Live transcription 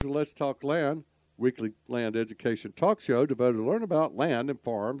Let's Talk Land, weekly land education talk show devoted to learn about land and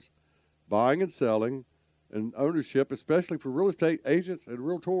farms, buying and selling, and ownership, especially for real estate agents and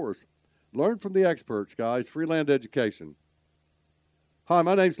realtors. Learn from the experts, guys. Free land education. Hi,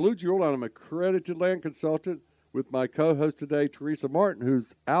 my name's Lou Jewell, and I'm an accredited land consultant with my co-host today, Teresa Martin,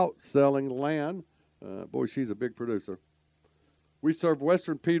 who's out selling land. Boy, she's a big producer. We serve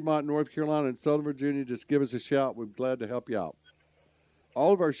Western Piedmont, North Carolina, and Southern Virginia. Just give us a shout. We're glad to help you out.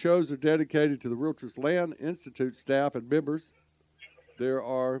 All of our shows are dedicated to the Realtors Land Institute staff and members.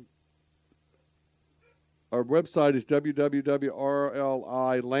 Our website is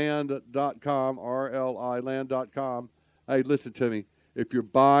www.rliland.com, rliland.com. Hey, listen to me. If you're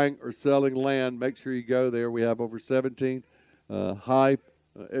buying or selling land, make sure you go there. We have over 17 highly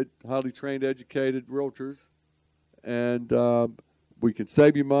trained, educated realtors, and we can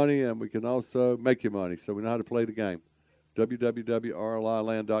save you money, and we can also make you money. So we know how to play the game.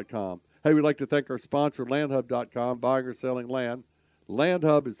 www.rliland.com. Hey, we'd like to thank our sponsor, landhub.com, buying or selling land.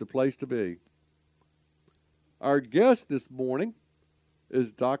 Landhub is the place to be. Our guest this morning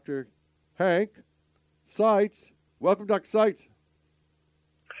is Dr. Hank Seitz. Welcome, Dr. Seitz.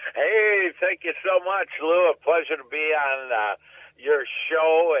 Hey, thank you so much, Lou. A pleasure to be on your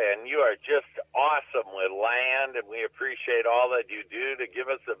show, and you are just awesome with land, and we appreciate all that you do to give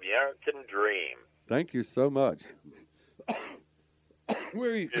us the American dream. Thank you so much.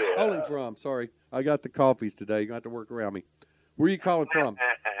 Where are you calling from? Sorry, I got the coffees today. You're going to have to work around me. Where are you calling from?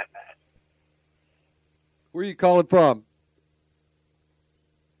 Where are you calling from?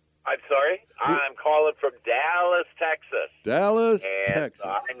 I'm sorry? I'm calling from Dallas, Texas. Dallas, Texas.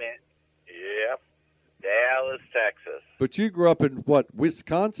 Yep, Dallas, Texas. But you grew up in, what,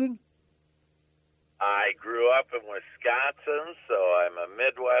 Wisconsin? I grew up in Wisconsin, so I'm a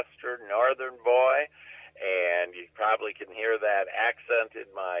Midwestern, northern boy. And you probably can hear that accent in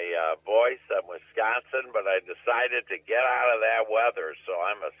my voice. I'm Wisconsin, but I decided to get out of that weather, so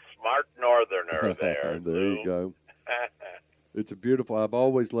I'm a smart northerner there. There you go. It's a beautiful, I've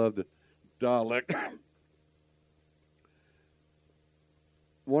always loved the dialect.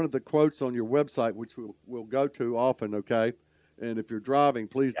 One of the quotes on your website, which we'll go to often, okay? And if you're driving,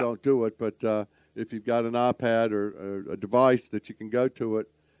 please don't do it. But if you've got an iPad or a device that you can go to it,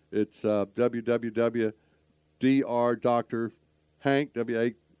 it's www.drhank,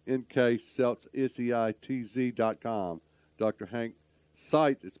 W-A-N-K, Seitz, S-E-I-T-Z.com. Dr. Hank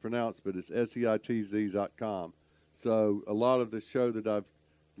Seitz, it's pronounced, but it's S-E-I-T-Z.com. So a lot of the show that I've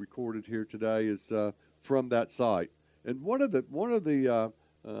recorded here today is from that site. And one of the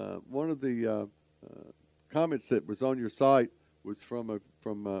comments that was on your site was from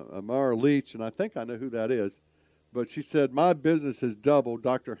Amara Leach, and I think I know who that is. But she said, "My business has doubled.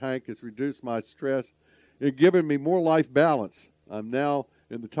 Dr. Hank has reduced my stress and given me more life balance. I'm now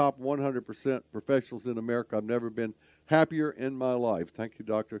in the top 100% professionals in America. I've never been happier in my life." Thank you,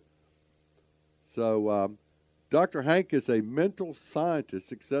 Doctor. So Dr. Hank is a mental scientist,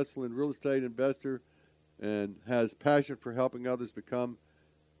 successful in real estate investor, and has passion for helping others become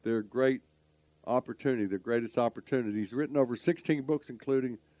their greatest opportunity. He's written over 16 books,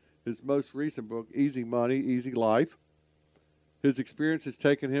 including his most recent book, Easy Money, Easy Life. His experience has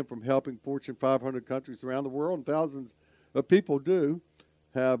taken him from helping Fortune 500 countries around the world, and thousands of people do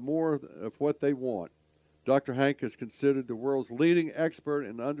have more of what they want. Dr. Hank is considered the world's leading expert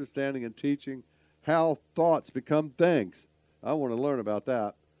in understanding and teaching how thoughts become things. I want to learn about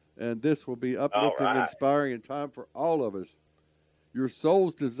that. And this will be uplifting, inspiring, and time for all of us. Your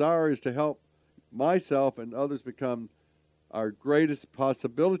soul's desire is to help myself and others become our greatest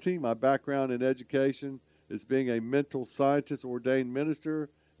possibility. My background in education is being a mental scientist, ordained minister,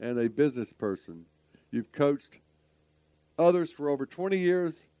 and a business person. You've coached others for over 20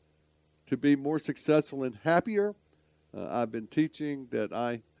 years to be more successful and happier. I've been teaching that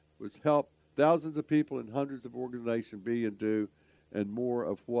I was helped thousands of people in hundreds of organizations be and do and more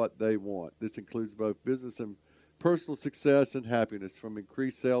of what they want. This includes both business and personal success and happiness, from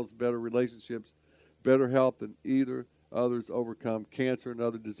increased sales, better relationships, better health, and either others overcome cancer and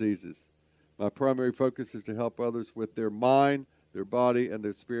other diseases. My primary focus is to help others with their mind, their body, and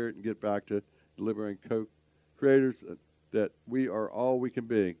their spirit, and get back to delivering co-creators that we are all we can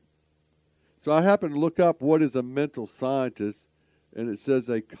be. So I happened to look up what is a mental scientist, and it says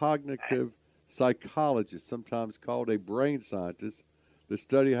a cognitive psychologist, sometimes called a brain scientist, that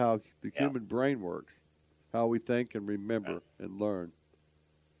study how the human brain works, how we think and remember and learn.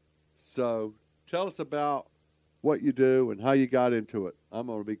 So tell us about what you do and how you got into it. I'm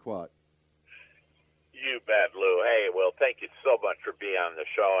going to be quiet. You bet, Lou. Hey, well, thank you so much for being on the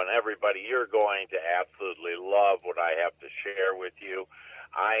show. And everybody, you're going to absolutely love what I have to share with you.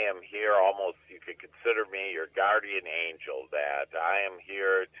 I am here almost, you could consider me your guardian angel, that I am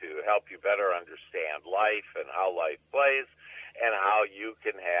here to help you better understand life and how life plays and how you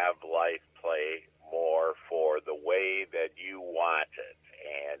can have life play more for the way that you want it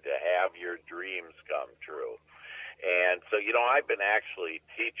and to have your dreams come true. And so, I've been actually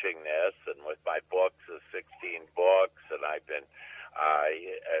teaching this, and with my books, the 16 books, and I've been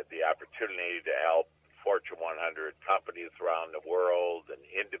had the opportunity to help Fortune 100 companies around the world and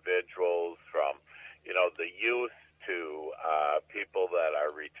individuals from, the youth to people that are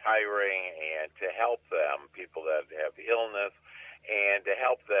retiring, and to help them, people that have illness, and to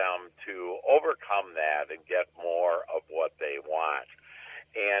help them to overcome that and get more of what they want.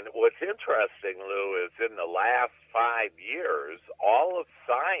 And what's interesting, Lou, is in the last 5 years, all of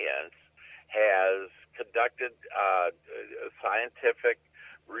science has conducted scientific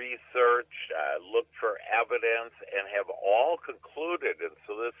research, looked for evidence, and have all concluded, and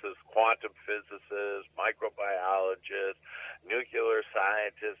so this is quantum physicists, microbiologists, nuclear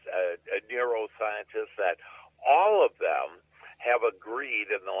scientists, neuroscientists, that all of them have agreed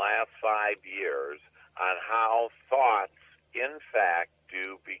in the last 5 years on how thoughts, in fact,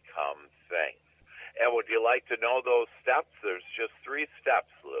 do become things. And would you like to know those steps? There's just 3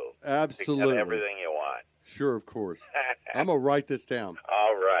 steps, Lou. Absolutely. To get everything you want. Sure, of course. I'm going to write this down.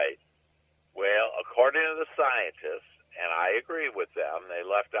 All right. Well, according to the scientists, and I agree with them, they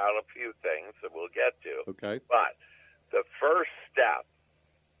left out a few things that we'll get to. Okay. But the first step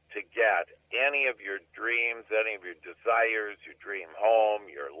to get any of your dreams, any of your desires, your dream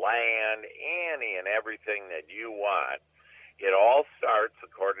home, your land, any and everything that you want, it all starts,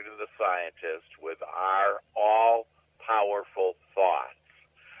 according to the scientists, with our all-powerful thoughts.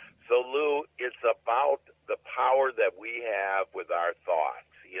 So, Lou, it's about the power that we have with our thoughts.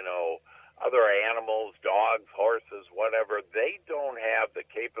 Other animals, dogs, horses, whatever, they don't have the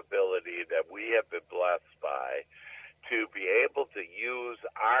capability that we have been blessed by to be able to use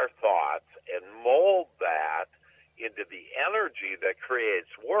our thoughts and mold that into the energy that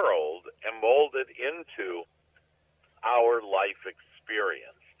creates world and mold it into our life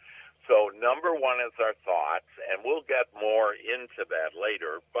experience. So number one is our thoughts, and we'll get more into that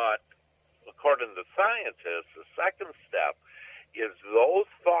later, but according to scientists, the second step is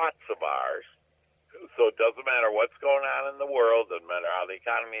those thoughts of ours. So it doesn't matter what's going on in the world, doesn't matter how the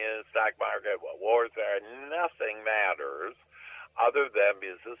economy is, stock market, what wars are, nothing matters other than,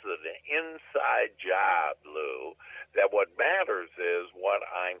 because this is an inside job, Lou, that what matters is what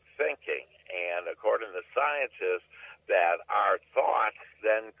I'm thinking. And according to scientists, that our thoughts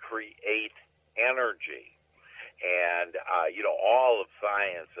then create energy. And, all of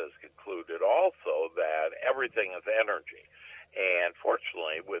science has concluded also that everything is energy. And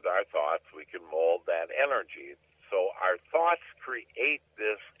fortunately, with our thoughts, we can mold that energy. So our thoughts create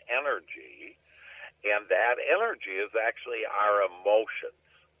this energy, and that energy is actually our emotions.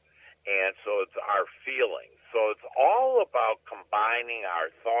 And so it's our feelings. So it's all about combining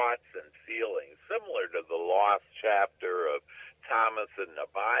our thoughts and feelings, similar to the lost chapter of Thomas in the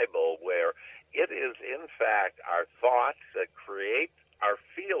Bible, where it is, in fact, our thoughts that create our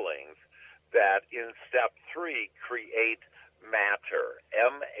feelings that, in step 3, create matter,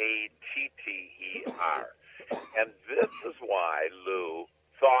 M-A-T-T-E-R. And this is why, Lou,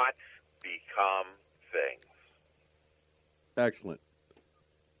 thoughts become things. Excellent.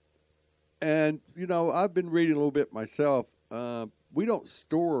 And, I've been reading a little bit myself. We don't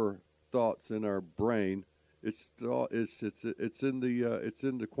store thoughts in our brain. It's in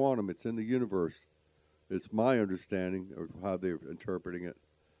the quantum. It's in the universe. It's my understanding of how they're interpreting it.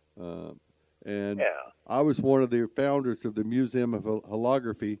 I was one of the founders of the Museum of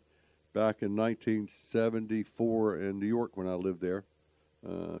Holography back in 1974 in New York when I lived there.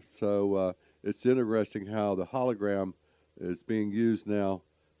 So it's interesting how the hologram is being used now,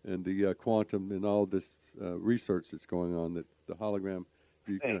 and the quantum and all this research that's going on. That the hologram,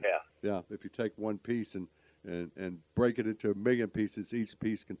 if you take one piece and break it into a million pieces, each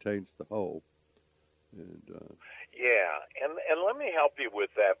piece contains the whole. And let me help you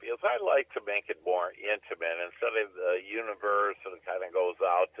with that, because I like to make it more intimate instead of the universe, and it kind of goes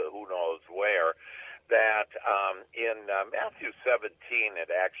out to who knows where. That in Matthew 17,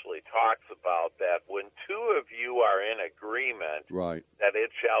 it actually talks about that when 2 of you are in agreement, right, that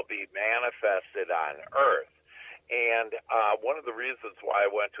it shall be manifested on earth. And one of the reasons why I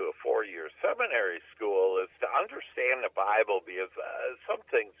went to a 4-year seminary school is to understand the Bible, because some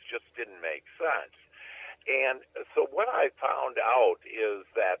things just didn't make sense. And so what I found out is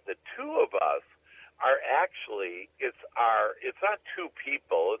that the 2 of us are actually, it's not two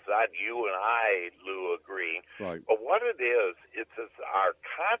people, it's not you and I, Lou, agreeing, Right. but what it is, it's our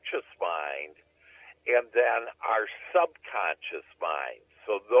conscious mind and then our subconscious mind.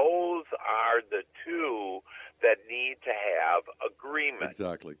 So those are the two that need to have agreement.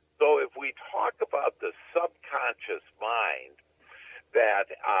 Exactly. So if we talk about the subconscious mind,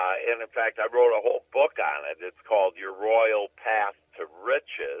 that, and in fact, I wrote a whole book on it. It's called Your Royal Path to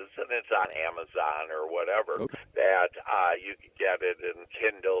Riches, and it's on Amazon or whatever. Okay. That you can get it in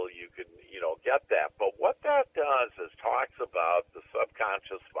Kindle. You can, get that. But what that does is talks about the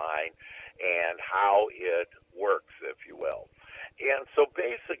subconscious mind and how it works, if you will. And so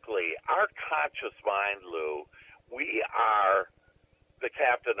basically, our conscious mind, Lou, we are the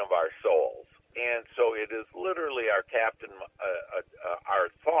captain of our souls. And so it is literally our captain,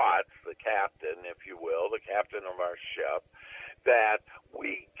 our thoughts, the captain, if you will, the captain of our ship, that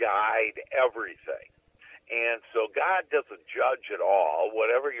we guide everything. And so God doesn't judge at all.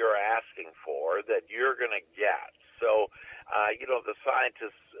 Whatever you're asking for, that you're going to get. So, the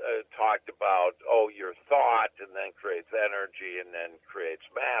scientists talked about, your thought and then creates energy and then creates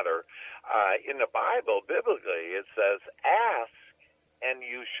matter. In the Bible, biblically, it says, ask and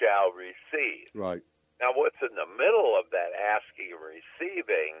you shall receive. Right. Now, what's in the middle of that asking and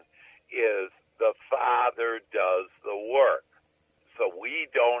receiving is the Father does the work. So we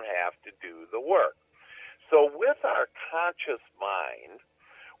don't have to do the work. So with our conscious mind,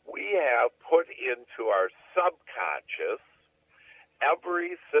 we have put into our subconscious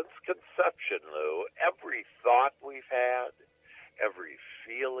since conception, Lou, every thought we've had, every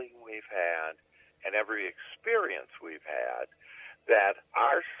feeling we've had, and every experience we've had, that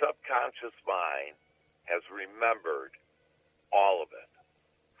our subconscious mind has remembered all of it.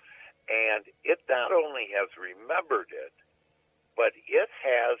 And it not only has remembered it, but it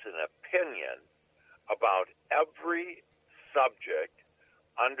has an opinion about every subject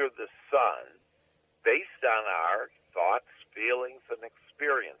under the sun based on our thoughts, feelings, and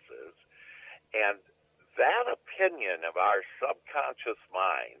experiences. And that opinion of our subconscious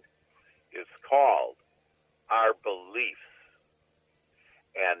mind is called our beliefs.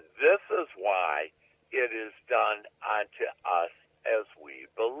 And this is why it is done unto us as we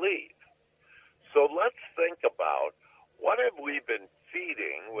believe. So let's think about what have we been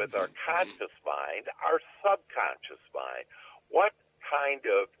feeding with our conscious mind, our subconscious mind? What kind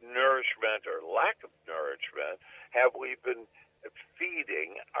of nourishment or lack of nourishment have we been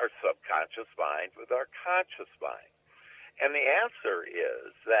feeding our subconscious mind with our conscious mind? And the answer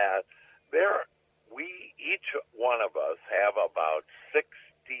is that each one of us have about 60,000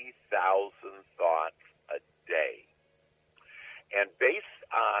 thoughts a day. And based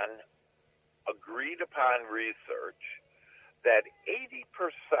on agreed upon research, that 80%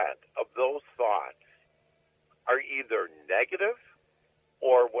 of those thoughts are either negative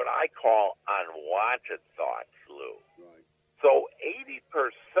or what I call unwanted thoughts, Lou. Right. So 80%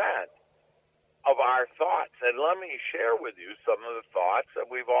 of our thoughts, and let me share with you some of the thoughts that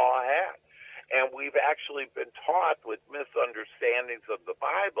we've all had. And we've actually been taught with misunderstandings of the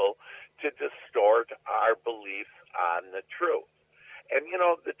Bible to distort our beliefs on the truth. And,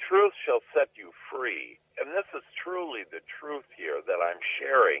 the truth shall set you free. And this is truly the truth here that I'm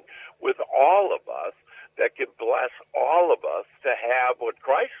sharing with all of us that can bless all of us to have what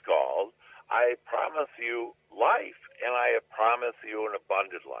Christ called, I promise you life, and I have promised you an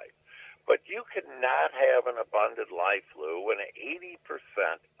abundant life. But you cannot have an abundant life, Lou, when 80%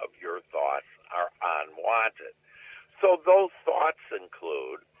 of your thoughts are unwanted. So those thoughts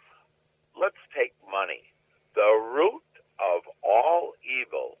include, let's take money. The root of all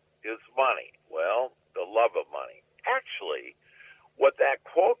evil is money. Well, the love of money. Actually, what that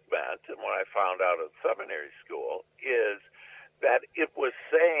quote meant, and what I found out in seminary school, is that it was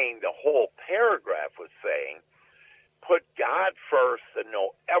saying, the whole paragraph was saying, put God first and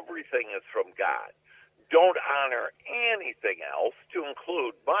know everything is from God. Don't honor anything else, to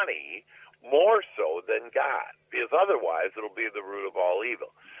include money, more so than God, because otherwise it'll be the root of all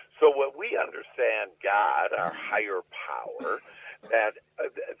evil. So when we understand God, our higher power, that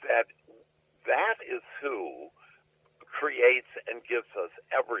is who creates and gives us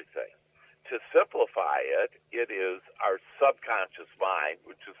everything. To simplify it, it is our subconscious mind,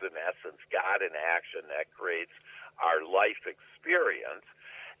 which is in essence God in action, that creates our life experience.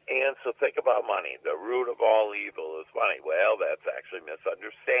 And so think about money. The root of all evil is money. Well, that's actually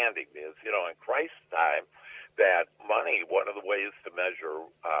misunderstanding. Because, in Christ's time, that money, one of the ways to measure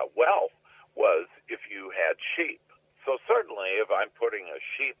wealth was if you had sheep. So certainly if I'm putting a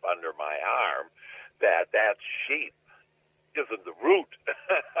sheep under my arm, that sheep isn't the root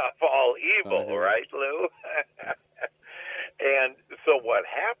of all evil, I hear right, Lou? And so what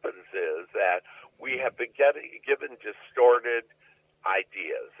happens is that we have been given distorted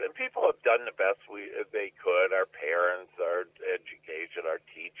ideas, and people have done the best they could. Our parents, our education, our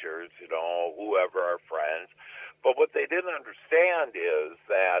teachers, whoever, our friends. But what they didn't understand is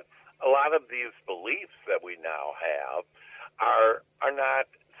that a lot of these beliefs that we now have are not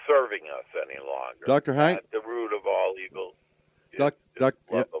serving us any longer. Dr. Hank? The root of all evil is love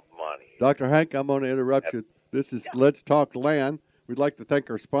of money. Dr. Hank, I'm going to interrupt you. This is Let's Talk Land. We'd like to thank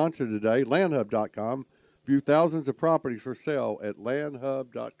our sponsor today, landhub.com. View thousands of properties for sale at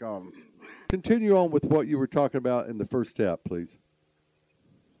landhub.com. Continue on with what you were talking about in the first step, please.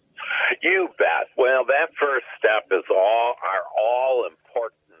 You bet. Well, that first step is our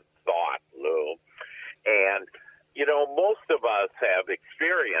all-important thought, Lou. And, most of us have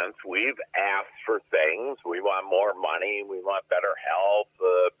experience. We've asked for things. We want more money. We want better health,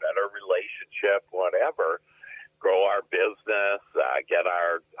 better relationship, whatever. Grow our business, get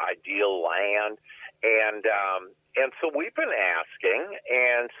our ideal land. And so we've been asking,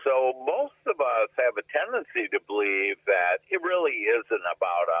 and so most of us have a tendency to believe that it really isn't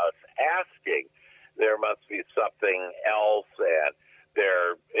about us asking. There must be something else, and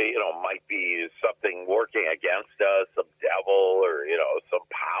there, might be something working against us, some devil or, some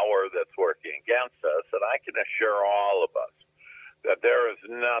power that's working against us. And I can assure all of us that there is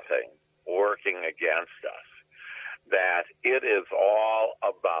nothing working against us, that it is all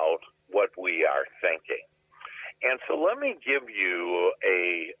about what we are thinking. And so let me give you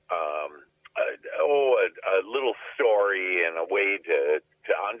a little story and a way to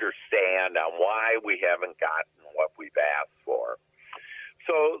understand on why we haven't gotten what we've asked for.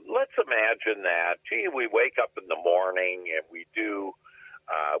 So let's imagine that, we wake up in the morning and we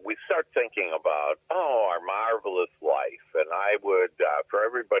start thinking about, our marvelous life. And I would, for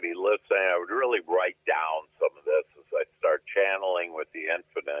everybody listening, I would really write down some of this as I start channeling with the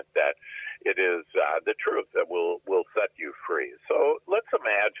infinite, that it is the truth that will set you free. So let's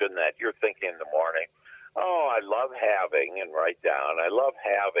imagine that you're thinking in the morning, I love having, and write down, I love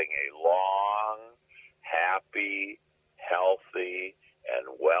having a long, happy, healthy, and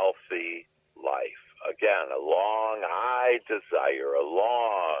wealthy life. Again, I desire a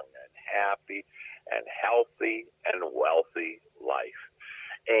long and happy and healthy and wealthy life.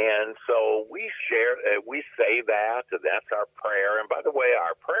 And so we say that, and that's our prayer. And by the way,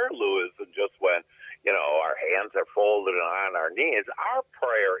 our prayer, Lou, isn't just when, our hands are folded on our knees. Our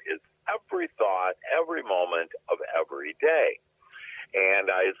prayer is every thought, every moment of every day.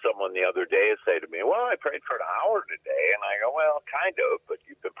 And I had someone the other day say to me, well, I prayed for an hour today. And I go, well, kind of, but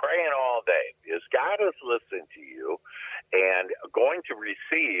you've been praying all day, because God is listening to you and going to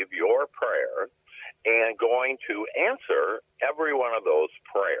receive your prayer and going to answer every one of those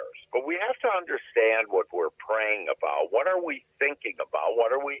prayers. But we have to understand what we're praying about. What are we thinking about?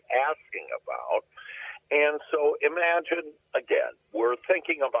 What are we asking about? And so imagine, again, we're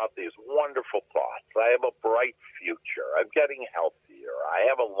thinking about these wonderful thoughts. I have a bright future. I'm getting healthier. I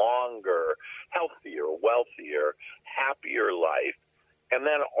have a longer, healthier, wealthier, happier life. And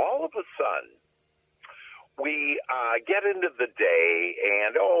then all of a sudden, we get into the day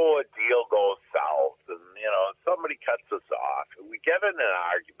and, a deal goes south and, somebody cuts us off. And we get in an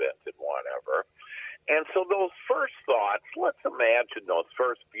argument and whatever. And so those first thoughts, let's imagine those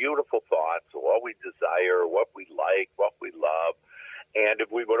first beautiful thoughts of what we desire, what we like, what we love. And if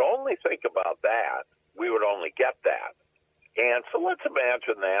we would only think about that, we would only get that. And so let's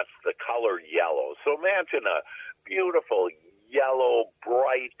imagine that's the color yellow. So imagine a beautiful yellow,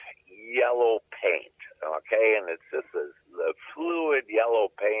 bright yellow paint, okay? And it's just the fluid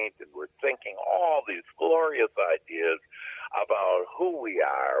yellow paint, and we're thinking all these glorious ideas about who we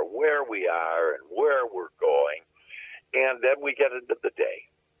are, where we are, and where we're going. And then we get into the day.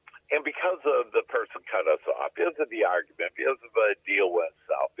 And because of the person cut us off, because of the argument, because of a deal went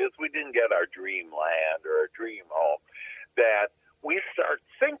south, because we didn't get our dream land or our dream home, that we start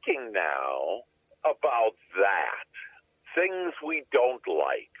thinking now about that. Things we don't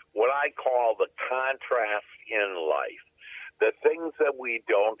like, what I call the contrast in life, the things that we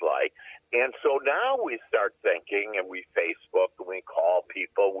don't like. And so now we start thinking, and we Facebook, and we call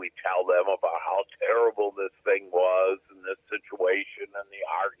people, we tell them about how terrible this thing was, and this situation, and the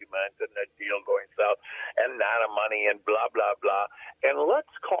argument, and the deal going south, and not a money, and blah, blah, blah. And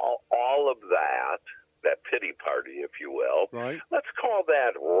let's call all of that pity party, if you will, right, let's call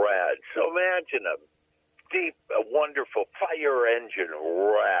that red. So imagine a deep, a wonderful fire engine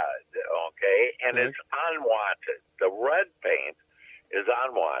red, okay? And okay, it's unwanted. The red paint is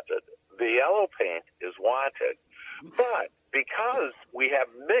unwanted. The yellow paint is wanted. But because we have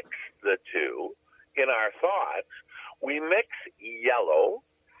mixed the two in our thoughts, we mix yellow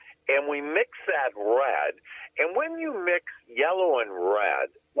and we mix that red. And when you mix yellow and red,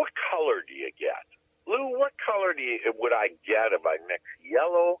 what color do you get? Lou, what color would I get if I mix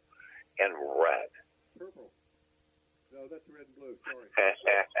yellow and red? Purple. No, that's red and blue. Sorry.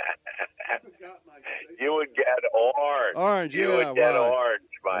 You would get orange. Orange, you would get orange,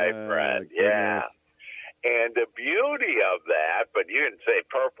 my friend. Goodness. Yeah. And the beauty of that, but you can say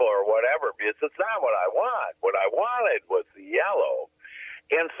purple or whatever, because it's not what I want. What I wanted was the yellow.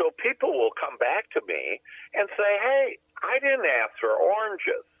 And so people will come back to me and say, hey, I didn't ask for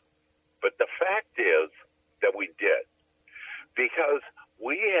oranges. But the fact is that we did. Because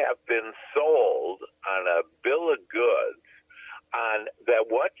we have been sold on a bill of goods on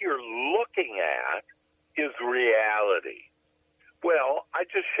that what you're looking at is reality. Well, I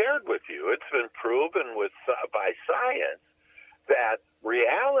just shared with you, it's been proven by science that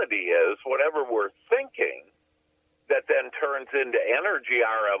reality is whatever we're thinking that then turns into energy,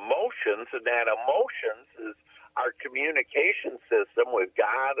 our emotions, and that emotions is our communication system with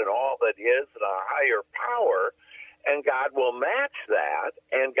God and all that is and our higher power, and God will match that,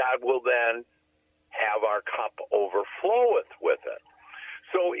 and God will then have our cup overfloweth with it.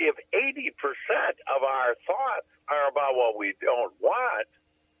 So if 80% of our thoughts are about what we don't want,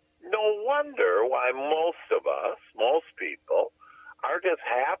 no wonder why most of us, most people, aren't as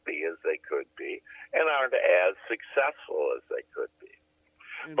happy as they could be and aren't as successful as they could be.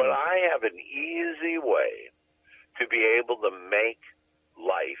 But I have an easy way to be able to make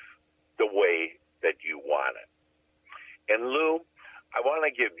life the way that you want it. And Lou, I want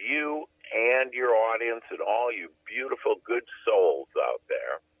to give you and your audience and all you beautiful, good souls out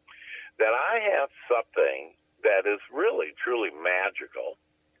there that I have something that is really, truly magical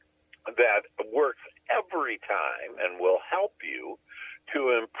that works every time and will help you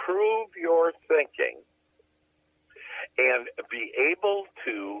to improve your thinking and be able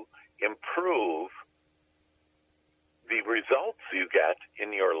to improve the results you get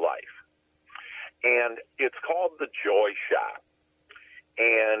in your life. And it's called the Joy Shop.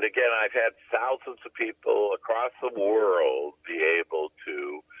 And again, I've had thousands of people across the world be able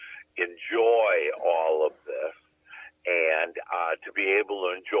to enjoy all of this and to be able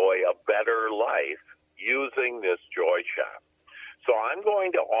to enjoy a better life using this Joy Shop. So I'm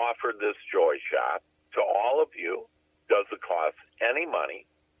going to offer this Joy Shop to all of you. Doesn't cost any money.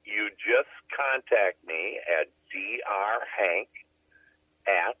 You just contact me at drhank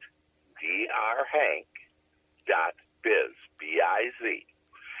at drhank.biz, B-I-Z.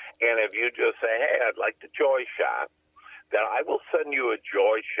 And if you just say, hey, I'd like the Joy Shop, then I will send you a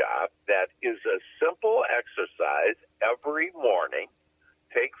Joy Shop that is a simple exercise every morning,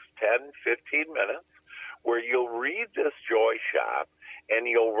 takes 10, 15 minutes, where you'll read this Joy Shop and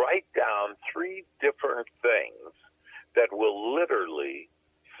you'll write down 3 different things that will literally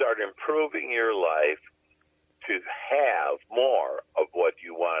start improving your life to have more of what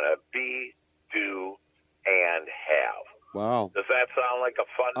you want to be, do, and have. Wow. Does that sound like a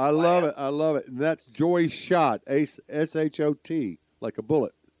fun plan? I love it. And that's Joy Shot, S-H-O-T, like a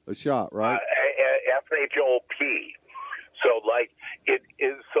bullet, a shot, right? S-H-O-P. So like it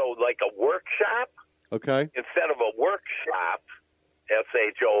is like a workshop. Okay. Instead of a workshop,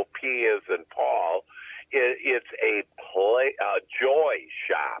 S-H-O-P is in Paul, it's a joy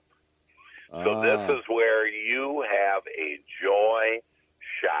shop. So this is where you have a joy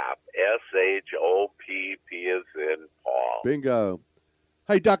shop, S-H-O-P-P is in Paul. Bingo.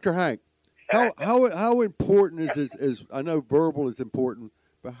 Hey, Dr. Hank, how important is this? I know verbal is important,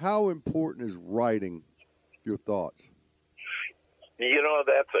 but how important is writing your thoughts? You know,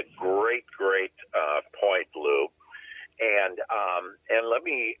 that's a great point, Lou. And let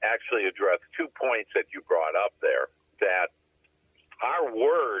me actually address 2 points that you brought up there, that our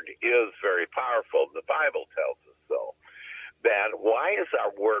word is very powerful. The Bible tells us so. That why is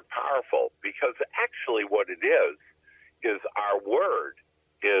our word powerful? Because actually what it is our word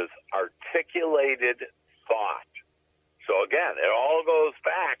is articulated thought. So again, it all goes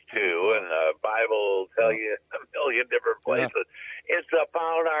back to, and the Bible will tell you a million different places, it's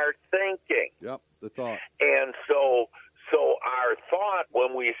about our thinking. Yep, the thought. And so our thought,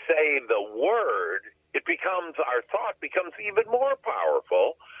 when we say the word, our thought becomes even more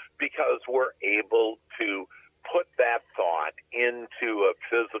powerful because we're able to put that thought into a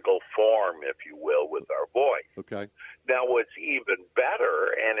physical form, if you will, with our voice. Okay. Now, what's even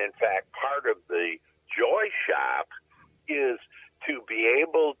better, and in fact part of the Joy Shop, is to be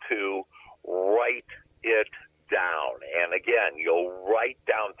able to write it down. And again, you'll write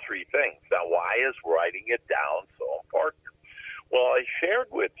down 3 things. Now, why is writing it down so important? shared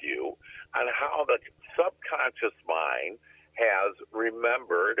with you on how the subconscious mind has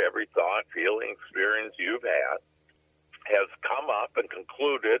remembered every thought, feeling, experience you've had, has come up and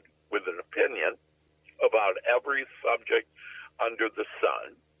concluded with an opinion about every subject under the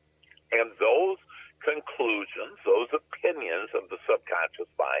sun. And those conclusions, those opinions of the subconscious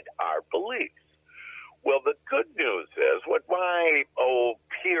mind are beliefs. Well, the good news is what my old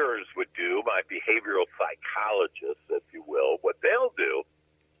peers would do, my behavioral psychologists, if you will, what they'll do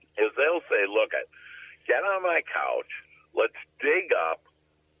is they'll say, look, get on my couch, let's dig up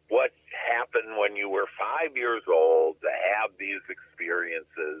what happened when you were 5 years old to have these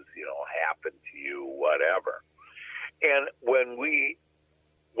experiences, happen to you, whatever. And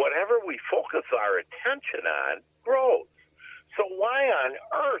whatever we focus our attention on grows. So why on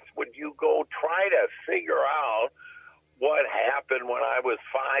earth would you go try to figure out what happened when I was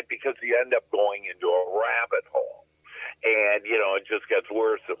 5, because you end up going into a rabbit hole. And, it just gets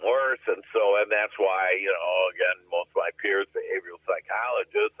worse and worse. And that's why, again, most of my peers, behavioral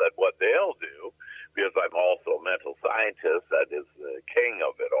psychologists, that what they'll do, because I'm also a mental scientist, that is the king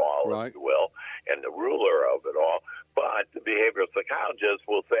of it all, right, if you will, and the ruler of it all. But the behavioral psychologist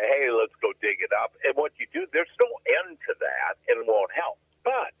will say, hey, let's go dig it up. And what you do, there's no end to that, and it won't help.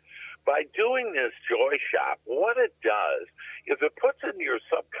 But by doing this joy shop, what it does is it puts into your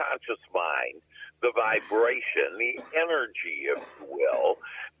subconscious mind the vibration, the energy, if you will,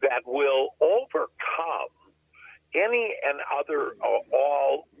 that will overcome any and other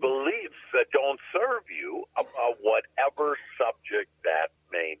all beliefs that don't serve you about whatever subject that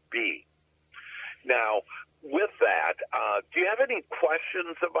may be. Now, with that, do you have any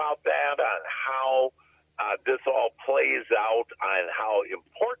questions about that, on how this all plays out, on how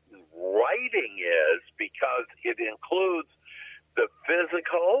important writing is, because it includes the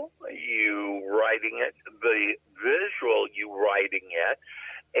physical, you writing it, the visual, you writing it,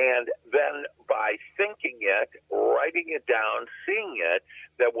 and then by thinking it, writing it down, seeing it,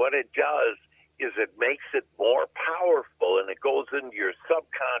 that what it does is it makes it more powerful, and it goes into your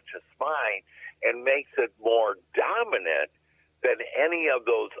subconscious mind and makes it more dominant than any of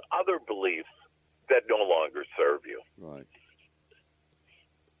those other beliefs that no longer serve you. Right.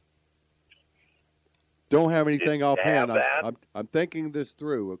 Don't have anything offhand. I'm thinking this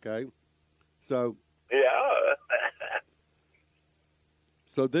through, okay? So yeah.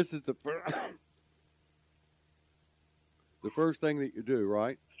 So this is the first thing that you do,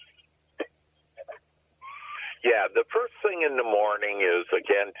 right? Yeah, the first thing in the morning is,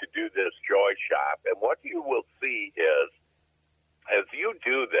 again, to do this joy shop. And what you will see is, as you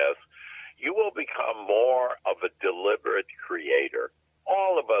do this, you will become more of a deliberate creator.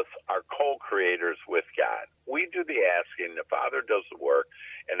 All of us are co-creators with God. We do the asking, the Father does the work,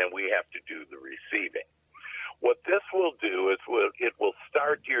 and then we have to do the receiving. What this will do is it will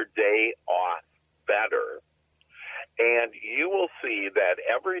start your day off better, and you will see that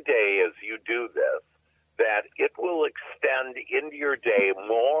every day as you do this, that it will extend into your day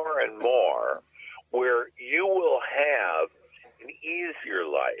more and more, where you will have an easier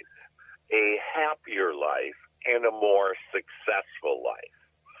life, a happier life, and a more successful life.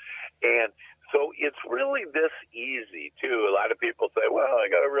 And so it's really this easy, too. A lot of people say, well, I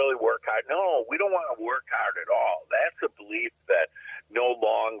got to really work hard. No, we don't want to work hard at all. That's a belief that no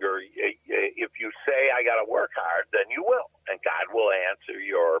longer, if you say I got to work hard, then you will, and God will answer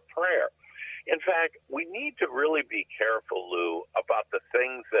your prayer. In fact, we need to really be careful, Lou, about the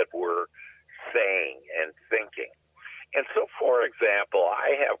things that we're saying and thinking. And so, for example,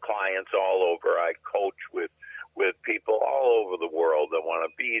 I have clients all over. I coach with people all over the world that want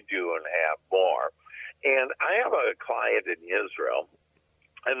to be, do, and have more. And I have a client in Israel,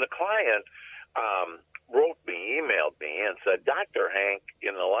 and the client emailed me and said, Dr. Hank,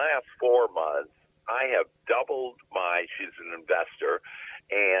 in the last 4 months, I have doubled she's an investor,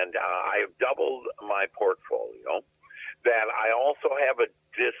 and I have doubled my portfolio, that I also have a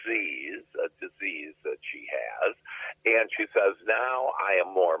disease that she has, and she says, now I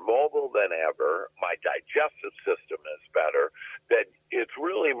am more mobile than ever, my digestive system is better, that it's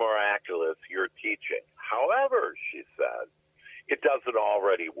really miraculous you're teaching. However, she said, it doesn't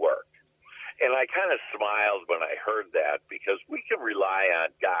already work. And I kind of smiled when I heard that, because we can rely on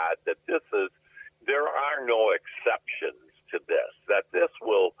God that there are no exceptions to this, that this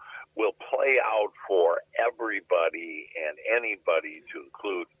will play out for everybody and anybody, to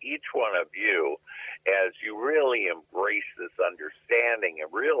include each one of you, as you really embrace this understanding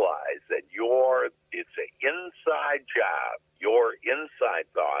and realize that it's an inside job, your inside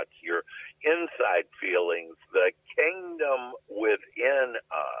thoughts, your inside feelings, the kingdom within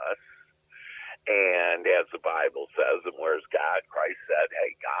us. And as the Bible says, and where's God? Christ said,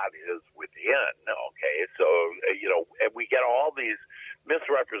 hey, God is within, okay? So, and we get all these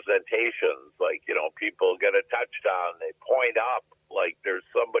misrepresentations, like, people get a touchdown, they point up like there's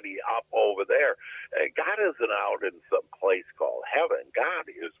somebody up over there. God isn't out in some place called heaven. God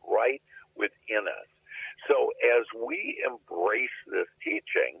is right within us. So as we embrace this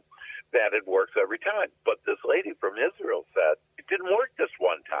teaching, that it works every time. But this lady from Israel said, it didn't work this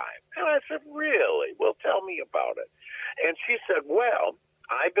one time. And I said, really? Well, tell me about it. And she said, well,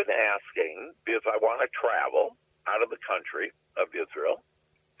 I've been asking because I want to travel out of the country of Israel.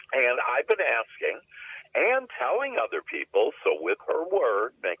 And I've been asking and telling other people, so with her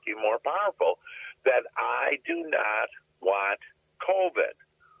word, making more powerful, that I do not want COVID.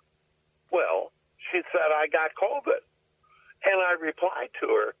 Well, she said, I got COVID. And I replied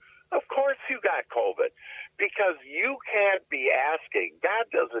to her, of course you got COVID, because you can't be asking. God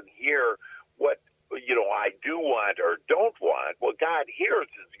doesn't hear what, I do want or don't want. What God hears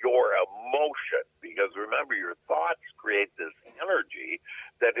is your emotion, because remember, your thoughts create this energy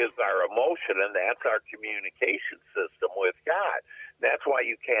that is our emotion, and that's our communication system with God. That's why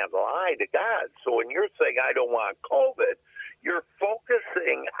you can't lie to God. So when you're saying, I don't want COVID, you're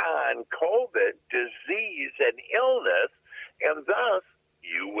focusing on COVID, disease, and illness, and thus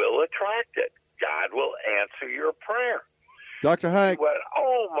you will attract it. God will answer your prayer. Dr. Hank. Went,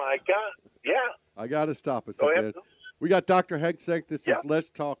 oh, my God. Yeah. I got to stop us Go again. ahead. We got Dr. Hank Seitz. This is Let's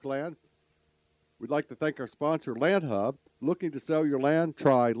Talk Land. We'd like to thank our sponsor, Land Hub. Looking to sell your land?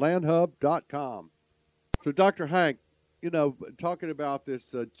 Try landhub.com. So, Dr. Hank, talking about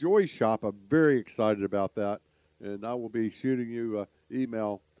this Joy Shop, I'm very excited about that. And I will be shooting you an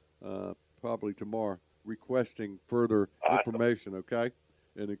email probably tomorrow requesting further information, okay?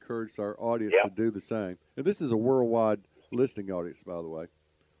 And encourage our audience to do the same. And this is a worldwide listening audience, by the way.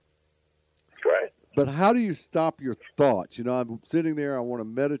 Right. But how do you stop your thoughts? I'm sitting there, I want to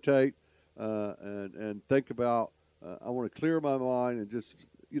meditate and think about, I want to clear my mind and just,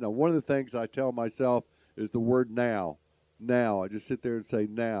 one of the things I tell myself is the word now. Now. I just sit there and say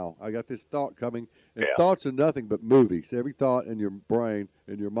now. I got this thought coming, and thoughts are nothing but movies. Every thought in your brain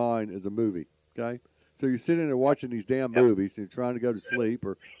and your mind is a movie, okay? So you're sitting there watching these damn movies, and you're trying to go to sleep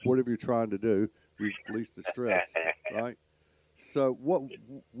or whatever you're trying to do, release the stress, right? So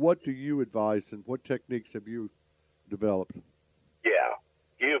what do you advise, and what techniques have you developed? Yeah,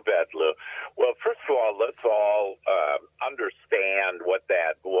 you bet, Lou. Well, first of all, let's all understand what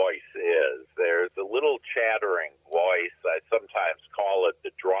that voice is. There's a little chattering voice. I sometimes call it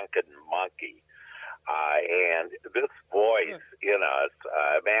the drunken monkey. And this voice in us,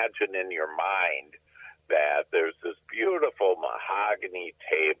 imagine in your mind that there's this beautiful mahogany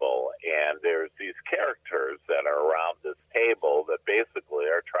table, and there's these characters that are around this table that basically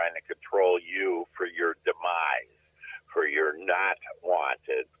are trying to control you for your demise, for your not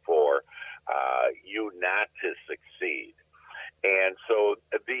wanted, for you not to succeed. And so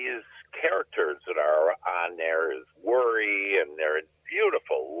these characters that are on there is worry, and they're in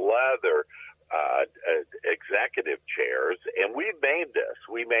beautiful leather executive chairs, and we made this.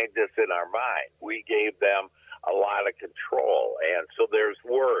 We made this in our mind. We gave them a lot of control, and so there's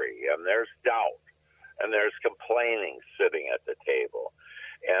worry, and there's doubt, and there's complaining sitting at the table,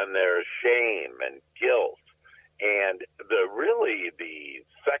 and there's shame and guilt, and the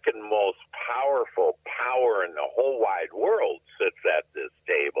second most powerful power in the whole wide world sits at this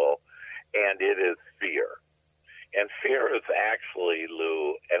table, and it is fear. And fear is actually,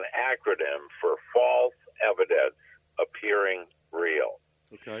 Lou, an acronym for false evidence appearing real.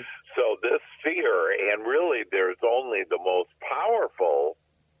 Okay. So this fear, and really there's only the most powerful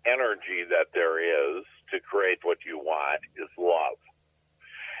energy that there is to create what you want, is love.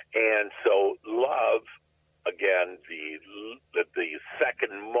 And so love, again, the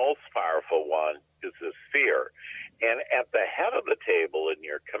second most powerful one is this fear. And at the head of the table in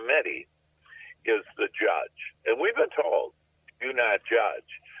your committee is the judge. And we've been told, do not judge.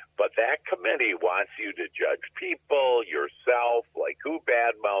 But that committee wants you to judge people, yourself, like who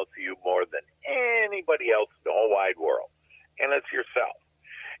badmouths you more than anybody else in the whole wide world. And it's yourself.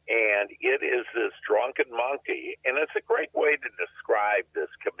 And it is this drunken monkey. And it's a great way to describe this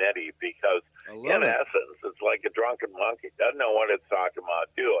committee, because in essence, it's like a drunken monkey. Doesn't know what it's talking about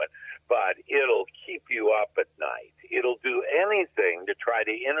doing, but it'll keep you up at night. It'll do anything to try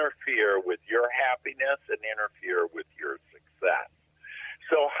to interfere with your happiness and interfere with your success.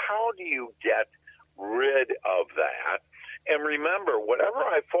 So how do you get rid of that? And remember, whatever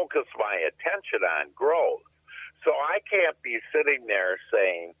I focus my attention on grows. So I can't be sitting there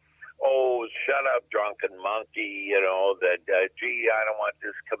saying, oh, shut up, drunken monkey, that, gee, I don't want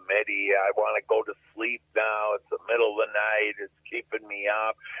this committee. I want to go to sleep now. It's the middle of the night. It's keeping me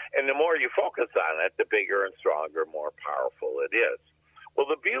up. And the more you focus on it, the bigger and stronger, more powerful it is. Well,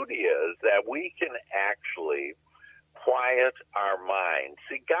 the beauty is that we can actually quiet our mind.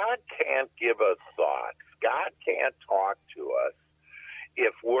 See, God can't give us thoughts. God can't talk to us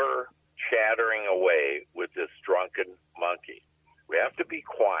if we're chattering away with this drunken monkey. We have to be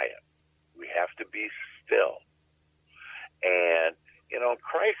quiet. We have to be still. And,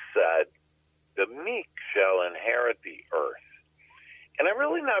 Christ said, the meek shall inherit the earth. And I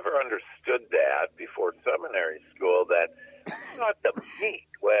really never understood that before seminary school, that not the meek.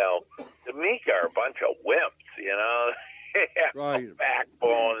 Well, the meek are a bunch of wimps, They have Right. no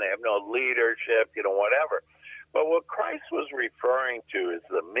backbone. They have no leadership, whatever. But what Christ was referring to is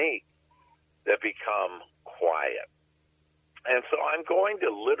the meek that become quiet. And so I'm going to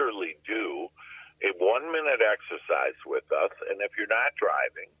literally do a 1-minute exercise with us. And if you're not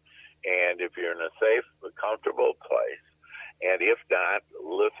driving, and if you're in a safe, comfortable place, and if not,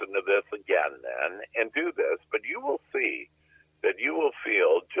 listen to this again then and do this. But you will see that you will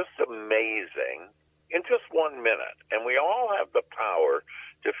feel just amazing in just 1 minute. And we all have the power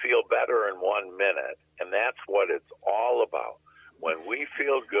to feel better in 1 minute. And that's what it's all about. When we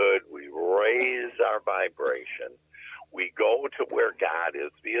feel good, we raise our vibration. We go to where God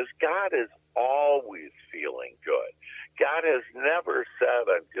is, because God is always feeling good. God has never said,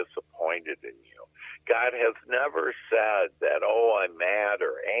 I'm disappointed in you. God has never said that, oh, I'm mad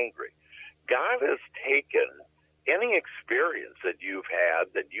or angry. God has taken any experience that you've had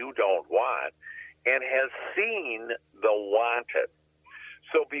that you don't want and has seen the wanted.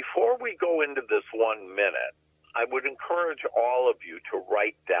 So before we go into this 1 minute, I would encourage all of you to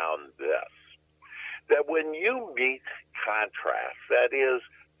write down this, that when you meet contrast, that is,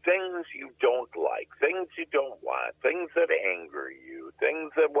 things you don't like, things you don't want, things that anger you,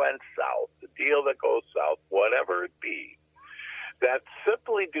 things that went south, the deal that goes south, whatever it be, that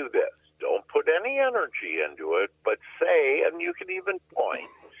simply do this. Don't put any energy into it, but say, and you can even point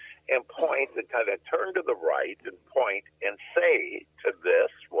and kind of turn to the right and point and say to this,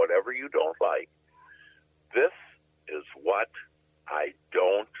 whatever you don't like, this is what I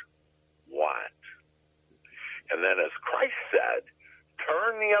don't want. And then as Christ said,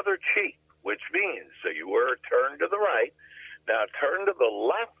 turn the other cheek, which means, so you were turned to the right, now turn to the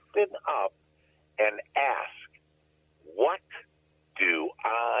left and up and ask, what do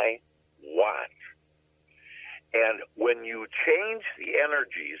I want? And when you change the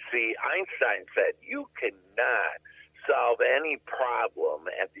energy, see, Einstein said you cannot solve any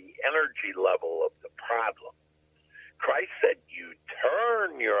problem at the energy level of the problem. Christ said you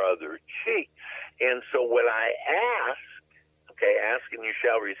turn your other cheek. And so when I ask, ask and you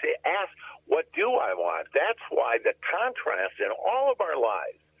shall receive, ask, what do I want? That's why the contrast in all of our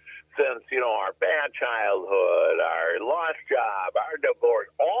lives, since, our bad childhood, our lost job, our divorce,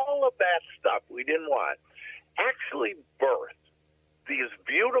 all of that stuff we didn't want, actually birthed these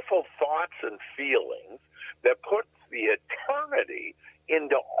beautiful thoughts and feelings that puts the eternity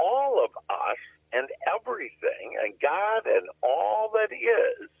into all of us and everything, and God and all that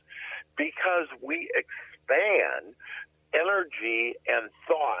is, because we expand energy and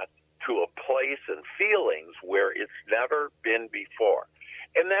thought to a place and feelings where it's never been before.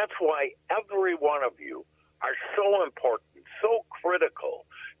 And that's why every one of you are so important, so critical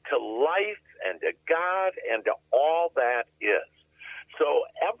to life and to God and to all that is. So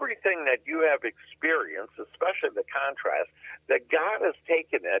everything that you have experienced, especially the contrast, that God has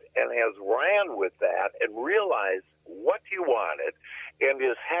taken it and has ran with that and realized what you wanted and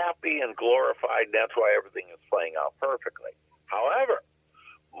is happy and glorified. That's why everything is playing out perfectly. However,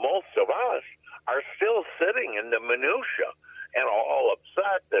 most of us are still sitting in the minutia and all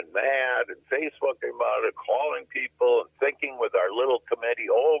upset and mad and Facebooking about it, calling people and thinking with our little committee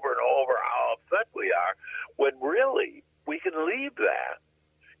over and over how upset we are, when really we can leave that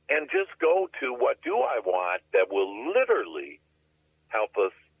and just go to what do I want that will literally help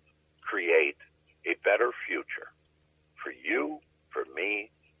us create a better future for you, for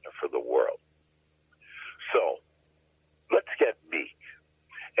me, and for the world. So let's get meek.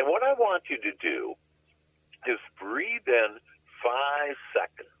 And what I want you to do is breathe in 5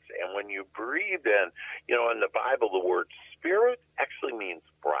 seconds. And when you breathe in, in the Bible, the word spirit actually means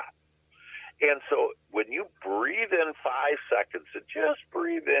breath. And so when you breathe in 5 seconds, so just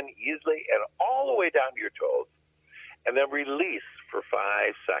breathe in easily and all the way down to your toes, and then release for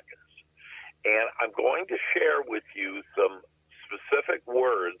 5 seconds. And I'm going to share with you some specific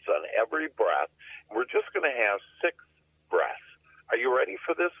words on every breath. We're just going to have 6 breaths. Are you ready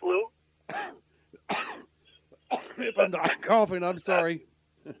for this, Lou? If I'm not coughing, I'm sorry.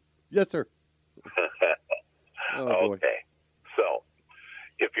 Yes, sir. Oh, boy. Okay. So,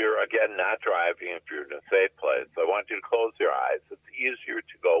 if you're, again, not driving, if you're in a safe place, I want you to close your eyes. It's easier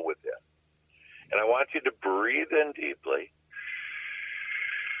to go with this. And I want you to breathe in deeply.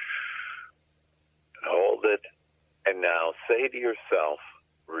 Hold it. And now say to yourself,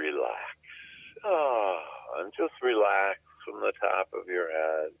 relax. Oh, and just relax from the top of your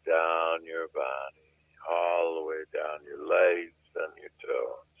head, down your body, all the way down your legs and your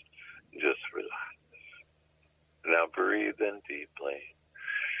toes. Just relax. Now breathe in deeply.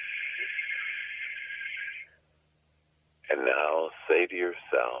 And now say to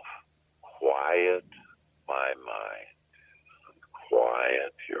yourself, quiet my mind.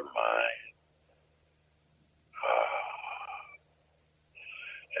 Quiet your mind.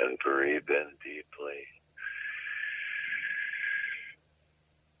 And breathe in deeply.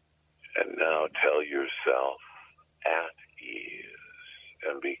 And now tell yourself, at ease,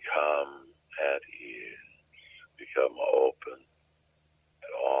 and become at ease. Become open to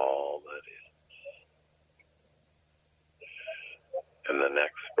all that is. And the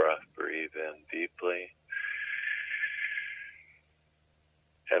next breath, breathe in deeply.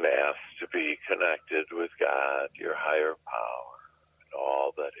 And ask to be connected with God, your higher power, and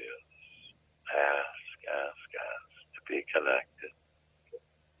all that is. Ask to be connected.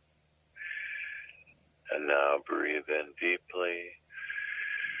 And now breathe in deeply.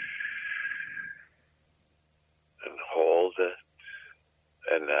 And hold it.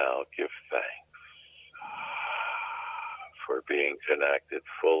 And now give thanks for being connected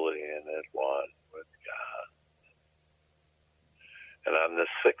fully and at one with God. And on the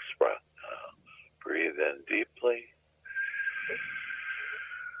sixth breath now, breathe in deeply.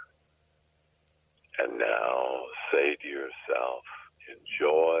 And now say to yourself,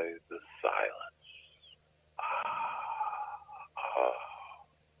 enjoy the silence.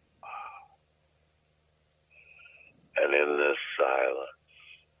 And in this silence,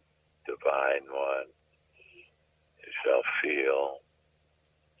 Divine One, you shall feel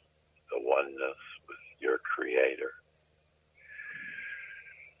the oneness with your Creator.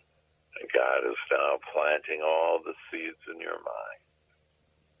 And God is now planting all the seeds in your mind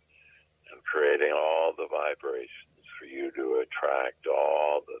and creating all the vibrations for you to attract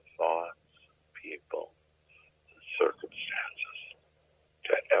all the thoughts, people, and circumstances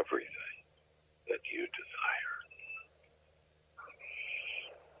to everything that you desire.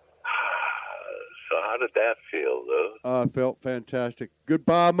 So how did that feel, Lou? I felt fantastic.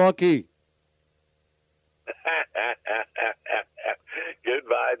 Goodbye, monkey.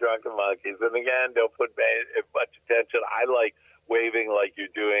 Goodbye, drunken monkeys. And again, don't put much attention. I like waving like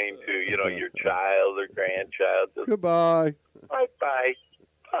you're doing to, your child or grandchild. Just Goodbye. Bye.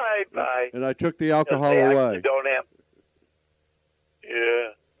 Bye. And I took the alcohol they away. Actually don't have,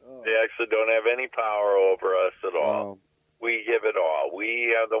 they actually don't have any power over us at all. We give it all. We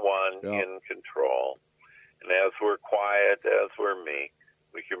are the one in control. And as we're quiet, as we're meek,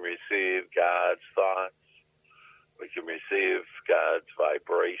 we can receive God's thoughts. We can receive God's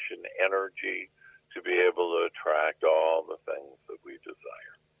vibration energy to be able to attract all the things that we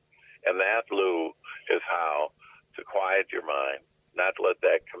desire. And that, Lou, is how to quiet your mind, not let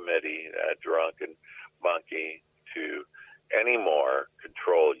that committee, that drunken monkey, to anymore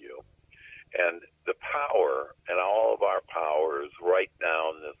control you. And the power, and all of our power is right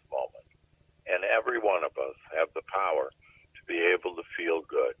now in this moment. And every one of us have the power to be able to feel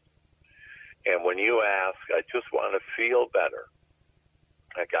good. And when you ask, I just want to feel better,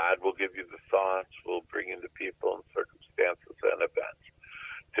 God will give you the thoughts, will bring into people and circumstances and events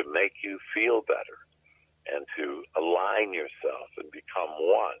to make you feel better and to align yourself and become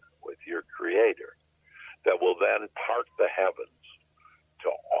one with your Creator that will then part the heavens to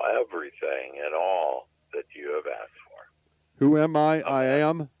everything and all that you have asked for. Who am I? I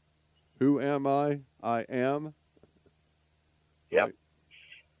am. Who am I? I am. Yep. Right.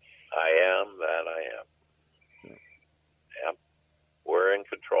 I am that I am. Yep. We're in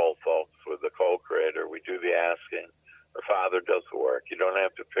control, folks. We're the co-creator. We do the asking. Our Father does the work. You don't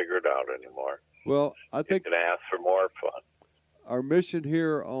have to figure it out anymore. Well, I think you can ask for more fun. Our mission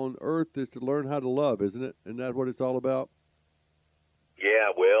here on Earth is to learn how to love, isn't it? Isn't that what it's all about?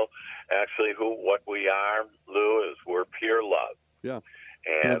 Yeah, well, actually, what we are, Lou, is we're pure love. Yeah.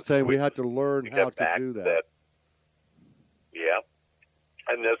 And I'm saying we have to learn how to do that. Yeah.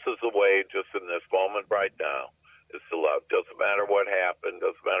 And this is the way, just in this moment right now, is to love. Doesn't matter what happened,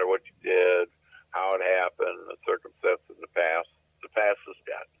 doesn't matter what you did, how it happened, the circumstances in the past is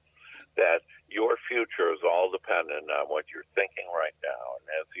dead. That your future is all dependent on what you're thinking right now. And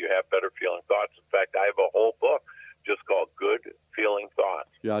as you have better feeling thoughts, in fact, I have a whole book just called Good Feeling Thoughts.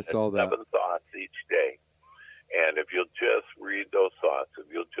 Yeah, I saw that. 7 thoughts each day. And if you'll just read those thoughts, if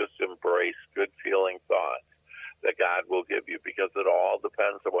you'll just embrace good feeling thoughts that God will give you, because it all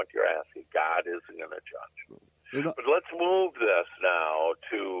depends on what you're asking. God isn't going to judge. But let's move this now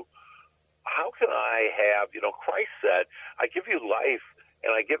to how can I have, Christ said, I give you life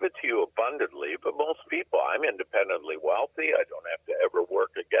and I give it to you abundantly. But most people, I'm independently wealthy. I don't have to ever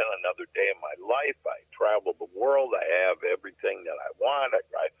work again another day in my life. I travel the world. I have everything that I want. I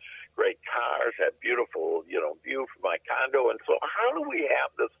drive great cars, have beautiful, view from my condo. And so how do we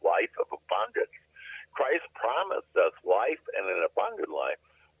have this life of abundance? Christ promised us life and an abundant life.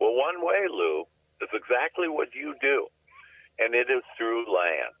 Well, one way, Lou, is exactly what you do, and it is through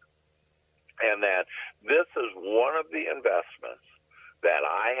land. And that this is one of the investments that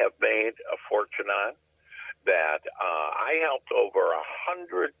I have made a fortune on, that I helped over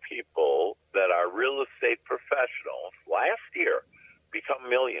 100 people that are real estate professionals last year become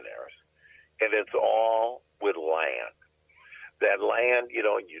millionaires, and it's all with land. That land, you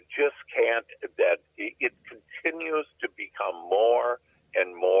just can't, that it continues to become more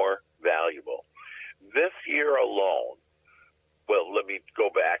and more valuable. This year alone, well, let me go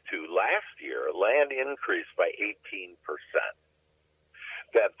back to last year, land increased by 18%.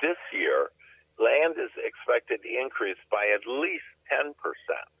 That this year, land is expected to increase by at least 10%.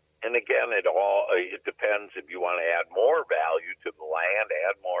 And again, it depends if you want to add more value to the land,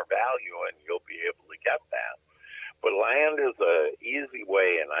 add more value, and you'll be able to get that. But land is an easy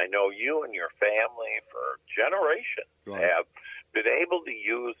way, and I know you and your family for generations have been able to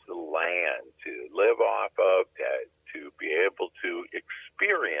use the land to live off of, to be able to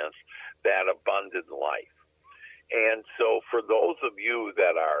experience that abundant life. And so for those of you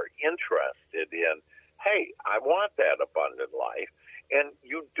that are interested in, hey, I want that abundant life, and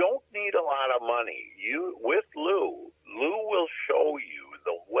you don't need a lot of money. With Lou will show you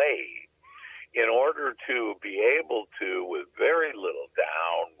the way in order to be able to, with very little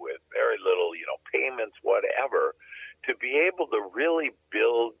down, with very little, payments, whatever, to be able to really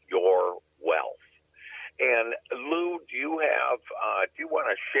build your wealth. And Lou, do you want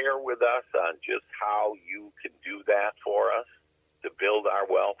to share with us on just how you can do that for us to build our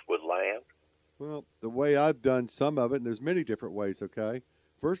wealth with land? Well, the way I've done some of it, and there's many different ways, okay?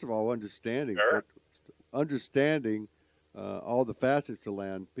 First of all, understanding all the facets of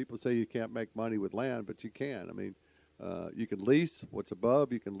land. People say you can't make money with land, but you can. I mean, you can lease what's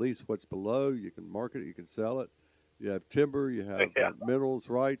above, you can lease what's below, you can market it, you can sell it. You have timber, you have minerals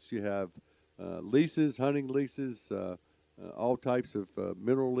rights, you have leases, hunting leases, all types of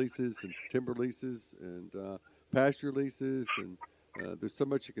mineral leases and timber leases and pasture leases, and there's so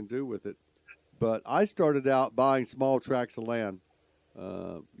much you can do with it. But I started out buying small tracts of land,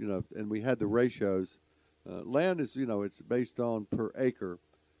 and we had the ratios. Land is, it's based on per acre.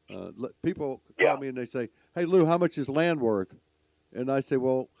 People call me and they say, hey, Lou, how much is land worth? And I say,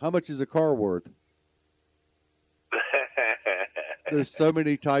 well, how much is a car worth? There's so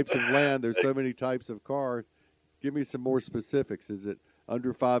many types of land. There's so many types of car. Give me some more specifics. Is it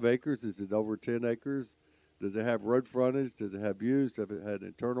under 5 acres? Is it over 10 acres? Does it have road frontage? Does it have views? Does it have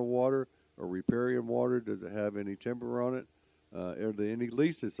internal water or riparian water? Does it have any timber on it? Are there any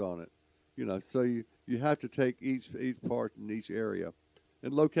leases on it? So you have to take each part in each area.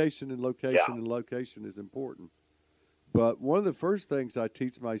 And location is important. But one of the first things I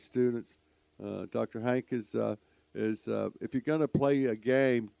teach my students, Dr. Hank, is if you're going to play a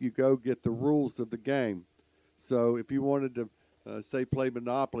game, you go get the rules of the game. So if you wanted to, say, play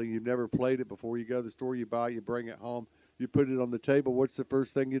Monopoly, you've never played it before, you go to the store, you buy it, you bring it home, you put it on the table, what's the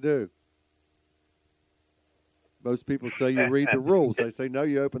first thing you do? Most people say you read the rules. They say, no,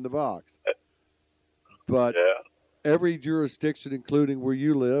 you open the box. But every jurisdiction, including where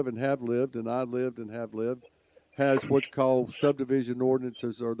you live and have lived, and I lived and have lived, has what's called subdivision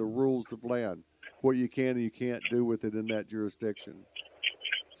ordinances, or the rules of land, what you can and you can't do with it in that jurisdiction.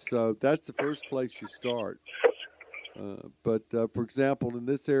 So that's the first place you start. But for example, in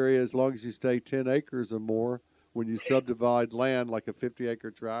this area, as long as you stay 10 acres or more, when you subdivide land like a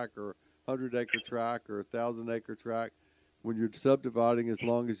 50-acre tract or 100-acre tract or 1,000-acre tract, when you're subdividing, as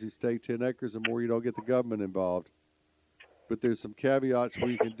long as you stay 10 acres or more, you don't get the government involved. But there's some caveats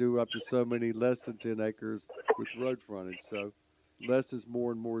where you can do up to so many less than 10 acres with road frontage. So less is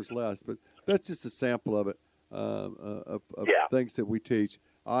more and more is less. But that's just a sample of it, of things that we teach.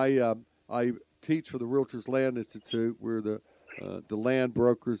 I teach for the Realtors Land Institute. We're the land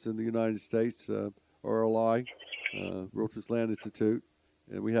brokers in the United States, RLI, Realtors Land Institute.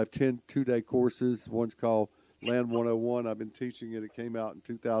 And we have 10 two-day courses. One's called Land 101. I've been teaching it. It came out in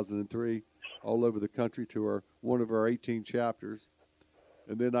 2003 all over the country to one of our 18 chapters.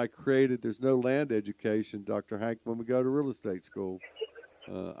 And then I created, there's no land education, Dr. Hank, when we go to real estate school.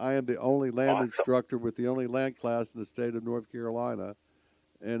 I am the only land instructor with the only land class in the state of North Carolina.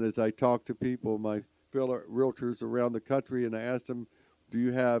 And as I talk to people, my fellow realtors around the country, and I ask them, do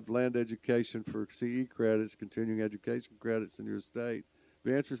you have land education for CE credits, continuing education credits in your state?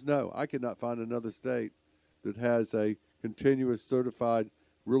 The answer is no. I cannot find another state that has a continuous certified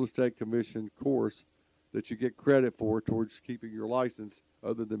real estate commission course that you get credit for towards keeping your license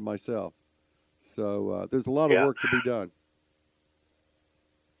other than myself. So there's a lot of work to be done.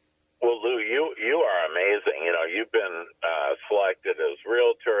 Well, Lou, you are amazing. You know, you've been selected as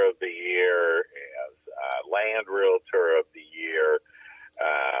Realtor of the Year, as Land Realtor of the Year.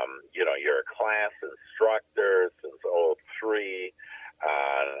 You know, you're a class instructor since '03,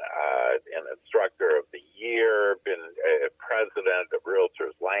 an instructor of the year, been president of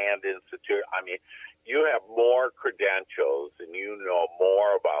Realtors Land Institute. I mean, you have more credentials and you know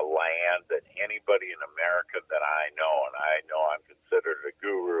more about land than anybody in America that I know, and I know I'm considered a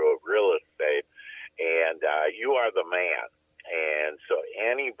guru of real estate, and you are the man. And so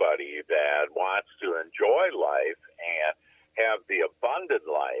anybody that wants to enjoy life and have the abundant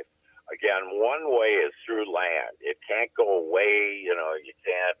life, again, one way is through land. It can't go away. You know, you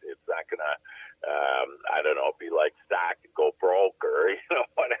can't, it's not going to, I don't know, be like stock and go broke or, you know,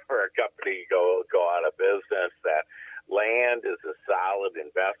 whatever, a company go out of business. That land is a solid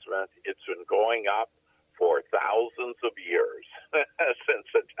investment. It's been going up for thousands of years since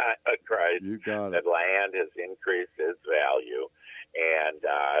the time of Christ. You got it. That land has increased its value. And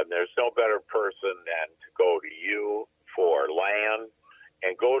there's no better person than to go to you for land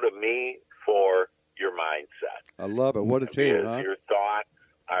and go to me for your mindset. I love it. What a team, huh? Your thoughts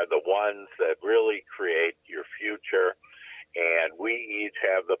are the ones that really create your future, and we each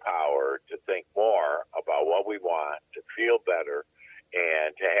have the power to think more about what we want, to feel better,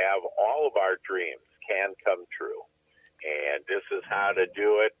 and to have all of our dreams can come true. And this is how to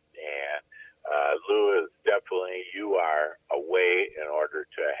do it, and Lou, is definitely, you are a way in order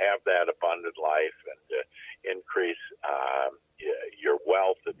to have that abundant life and to increase your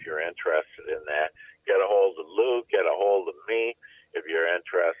wealth if you're interested in that. Get a hold of Lou, get a hold of me if you're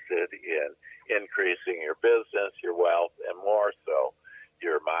interested in increasing your business, your wealth, and more so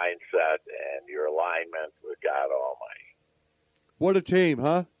your mindset and your alignment with God Almighty. What a team,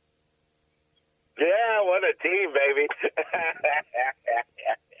 huh? Yeah, what a team, baby.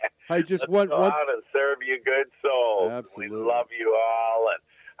 Hey, just Let's one go out and serve you good souls. Absolutely. We love you all, and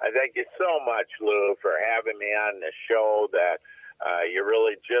I thank you so much, Lou, for having me on the show. That you're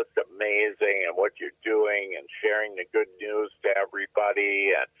really just amazing and what you're doing and sharing the good news to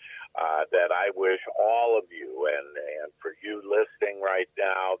everybody, and that I wish all of you and for you listening right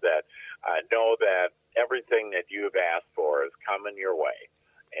now that know that everything that you've asked for is coming your way,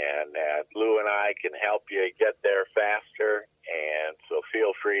 and that Lou and I can help you get there faster. And so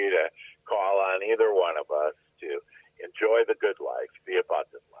feel free to call on either one of us to enjoy the good life, the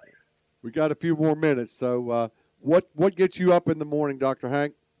abundant life. We got a few more minutes, so what gets you up in the morning, Dr.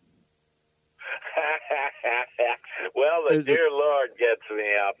 Hank? Well, the dear Lord gets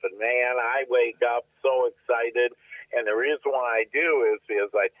me up, and man, I wake up so excited. And the reason why I do is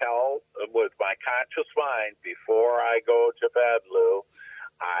because I tell with my conscious mind before I go to bed, Lou,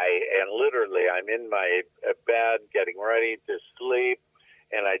 I'm in my bed getting ready to sleep,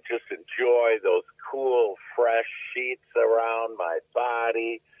 and I just enjoy those cool, fresh sheets around my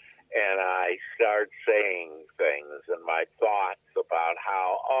body, and I start saying things and my thoughts about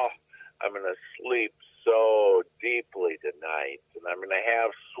how, I'm going to sleep so deeply tonight, and I'm going to have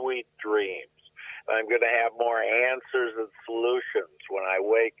sweet dreams. I'm going to have more answers and solutions when I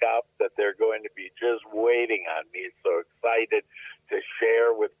wake up, that they're going to be just waiting on me, so excited to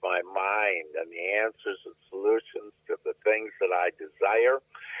share with my mind and the answers and solutions to the things that I desire.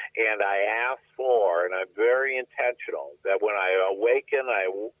 And I ask for, and I'm very intentional, that when I awaken, I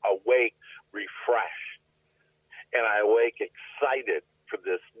awake refreshed. And I awake excited for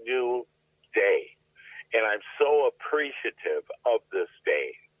this new day. And I'm so appreciative of this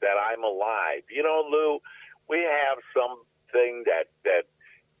day that I'm alive. You know, Lou, we have something that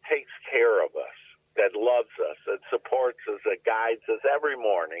takes care of us, that loves us, that supports us, that guides us every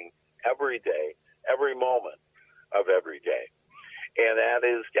morning, every day, every moment of every day. And that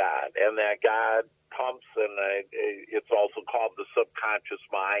is God. And that God pumps, and it's also called the subconscious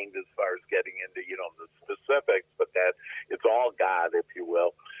mind as far as getting into, the specifics, but that it's all God, if you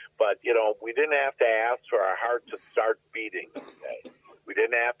will. But, we didn't have to ask for our heart to start beating today. We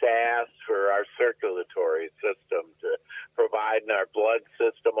didn't have to ask for our circulatory system to provide in our blood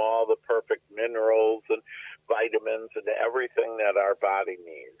system all the perfect minerals and vitamins and everything that our body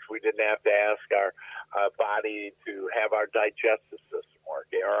needs. We didn't have to ask our body to have our digestive system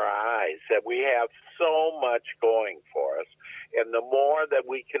working, our eyes. That we have so much going for us. And the more that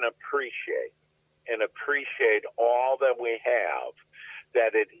we can appreciate all that we have,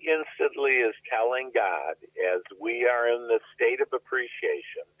 that it instantly is telling God, as we are in the state of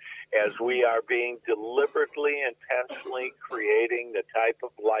appreciation, as we are being deliberately, intentionally creating the type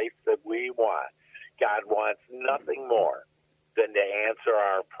of life that we want, God wants nothing more than to answer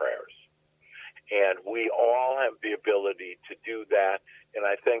our prayers. And we all have the ability to do that. And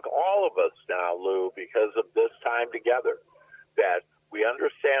I think all of us now, Lou, because of this time together, that we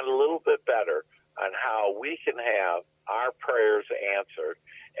understand a little bit better on how we can have our prayers answered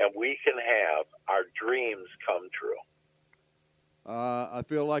and we can have our dreams come true. I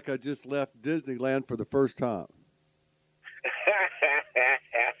feel like I just left Disneyland for the first time.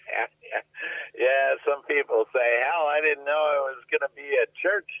 Yeah, some people say, hell, I didn't know I was going to be at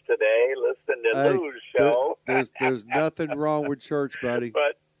church today listening to Lou's show. There's nothing wrong with church, buddy.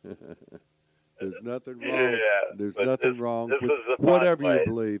 But there's nothing wrong. Yeah, there's nothing wrong this with is a whatever fun you place.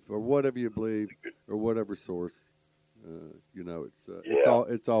 believe, or whatever you believe, or whatever source.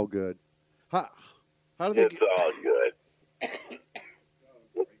 It's all good. How do they It's all good. How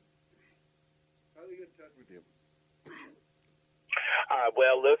do they get in touch with you?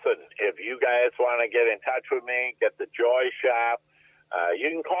 Well, listen, if you guys want to get in touch with me, get the Joy Shop, you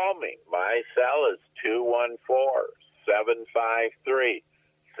can call me. My cell is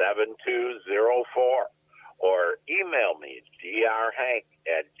 214-753-7204, or email me,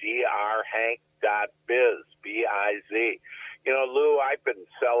 drhank@drhank.biz, B-I-Z. You know, Lou, I've been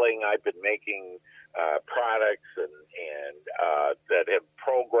making products and that have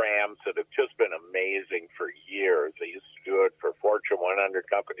programs that have just been amazing for years. I used to do it for Fortune 100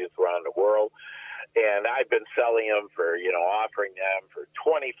 companies around the world, and I've been selling them for, offering them for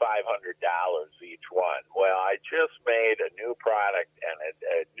 $2,500 each one. Well, I just made a new product and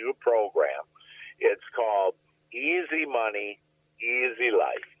a new program. It's called Easy Money, Easy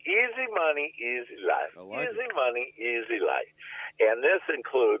Life. Easy Money, Easy Life. Easy Money, Easy Life. And this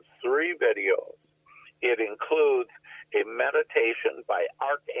includes 3 videos. It includes a meditation by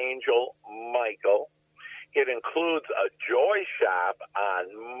Archangel Michael. It includes a joy shop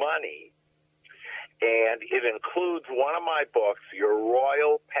on money. And it includes one of my books, Your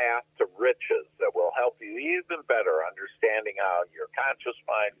Royal Path to Riches, that will help you even better understanding how your conscious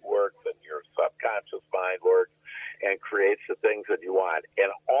mind works and your subconscious mind works and creates the things that you want.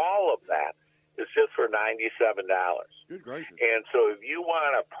 And all of that is just for $97. Good gracious. And so if you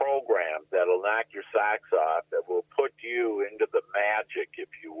want a program that'll knock your socks off, that will put you into the magic, if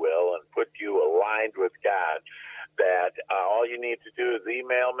you will, and put you aligned with God, that all you need to do is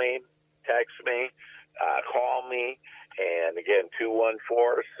email me, text me, call me, and again,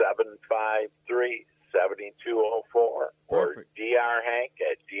 214-753-7204, or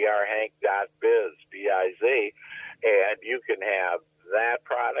drhank@drhank.biz, B-I-Z, and you can have that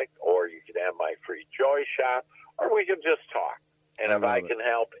product, or you can have my free joy shop, or we can just talk. And if I can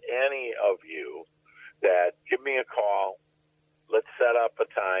help any of you, that give me a call. Let's set up a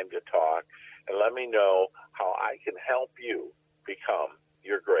time to talk, and let me know how I can help you become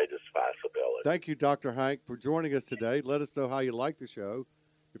your greatest possibility. Thank you, Dr. Hank, for joining us today. Let us know how you like the show.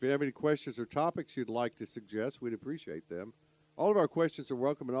 If you have any questions or topics you'd like to suggest, we'd appreciate them. All of our questions are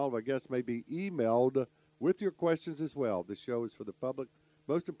welcome, and all of our guests may be emailed with your questions as well. This show is for the public,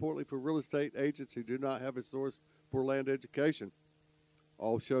 most importantly for real estate agents who do not have a source for land education.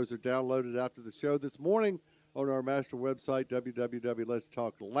 All shows are downloaded after the show this morning on our master website,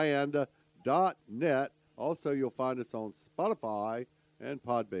 www.letstalkland.net. Also, you'll find us on Spotify and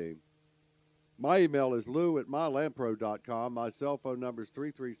Podbean. My email is lou@mylandpro.com. My cell phone number is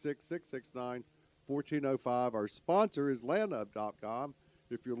 336-669-1405. Our sponsor is landhub.com.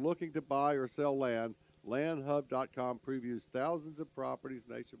 If you're looking to buy or sell land, landhub.com previews thousands of properties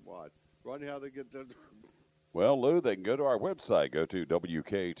nationwide. Rodney, how they get to... Well, Lou, they can go to our website, go to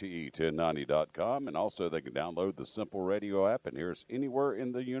WKTE1090.com, and also they can download the Simple Radio app and hear us anywhere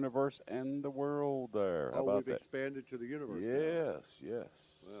in the universe and the world there. How about we've that? Expanded to the universe Yes, now.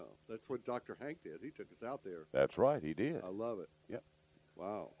 Yes. Well, that's what Dr. Hank did. He took us out there. That's right, he did. I love it. Yep.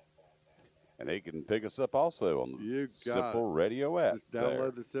 Wow. And they can pick us up also on the Simple Radio app. Just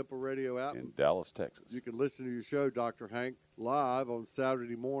download the Simple Radio app. In Dallas, Texas. You can listen to your show, Dr. Hank, live on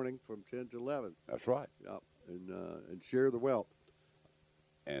Saturday morning from 10 to 11. That's right. Yep. And share the wealth.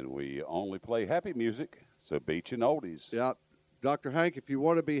 And we only play happy music, so beat your oldies. Yep. Dr. Hank, if you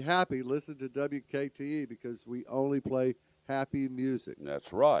want to be happy, listen to WKTE because we only play happy music.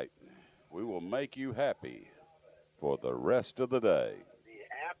 That's right. We will make you happy for the rest of the day. Be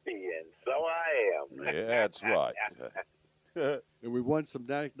happy, and so I am. Yeah, that's right. And we won some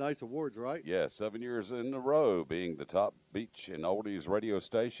nice awards, right? Yeah, 7 years in a row being the top beach and oldies radio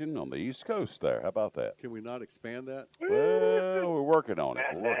station on the East Coast there. How about that? Can we not expand that? Well, we're working on it.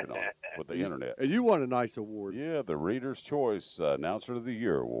 We're working on it with the internet. And you won a nice award. Yeah, the Reader's Choice Announcer of the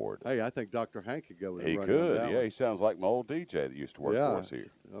Year Award. Hey, I think Dr. Hank could go with He a run could. on that Yeah, one. he sounds like my old DJ that used to work for us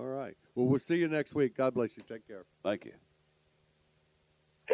here. All right. Well, we'll see you next week. God bless you. Take care. Thank you.